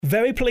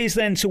Very pleased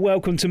then to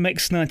welcome to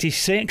Mix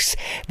 96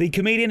 the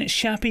comedian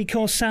Shappi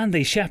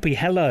Khorsandi. Shappi,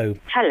 hello.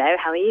 Hello,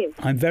 how are you?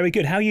 I'm very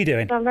good. How are you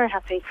doing? I'm very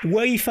happy.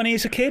 Were you funny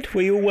as a kid?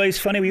 Were you always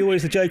funny? Were you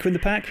always the joker in the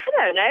pack?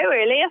 I don't know,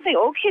 really. I think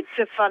all kids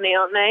are funny,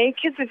 aren't they?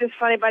 Kids are just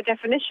funny by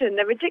definition.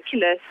 They're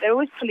ridiculous. They're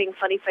always pulling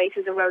funny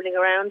faces and rolling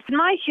around.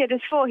 My kid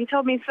is 4. He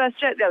told me his first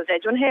joke the other day.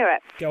 Do you want to hear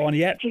it? Go on,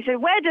 yeah. He said,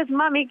 "Where does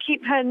Mummy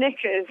keep her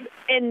knickers?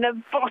 In the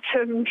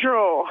bottom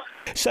drawer."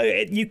 So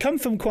you come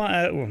from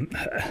quite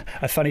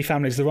a funny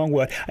family is the wrong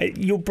word.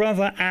 Your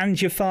brother and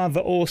your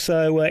father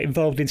also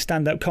involved in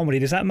stand-up comedy.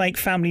 Does that make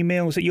family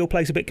meals at your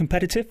place a bit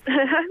competitive?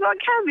 Well,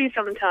 it can be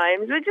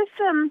sometimes. We just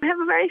have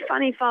a very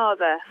funny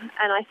father,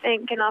 and I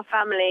think in our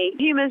family,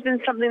 humour's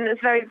been something that's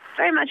very,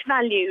 very much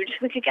valued.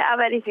 We could get out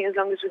of anything as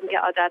long as we can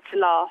get our dad to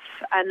laugh,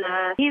 and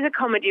he's a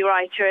comedy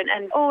writer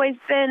and always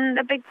been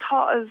a big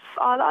part of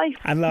our life.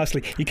 And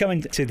lastly, you come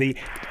into the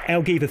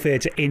Elgiva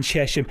Theatre in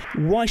Chesham.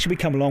 Why should we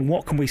come along?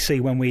 What can we see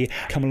when we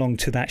come along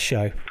to that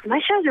show? My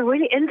shows are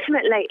really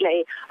intimate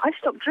lately. I've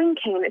stopped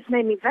drinking and it's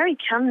made me very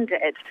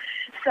candid.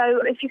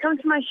 So if you come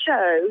to my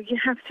show, you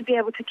have to be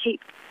able to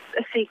keep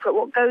a secret.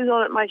 What goes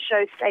on at my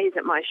show stays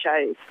at my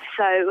shows.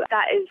 So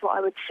that is what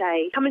I would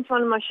say. Coming to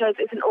one of my shows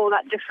isn't all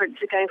that different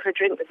to going for a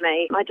drink with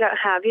me. I don't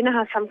have, you know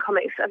how some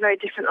comics are very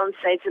different on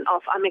stage and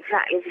off? I'm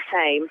exactly the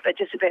same, but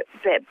just a bit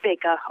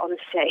bigger on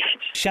stage.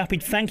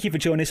 Shappi, thank you for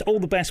joining us. All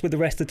the best with the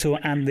rest of the tour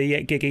and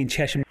the gig in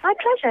Chesham. My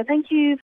pleasure. Thank you.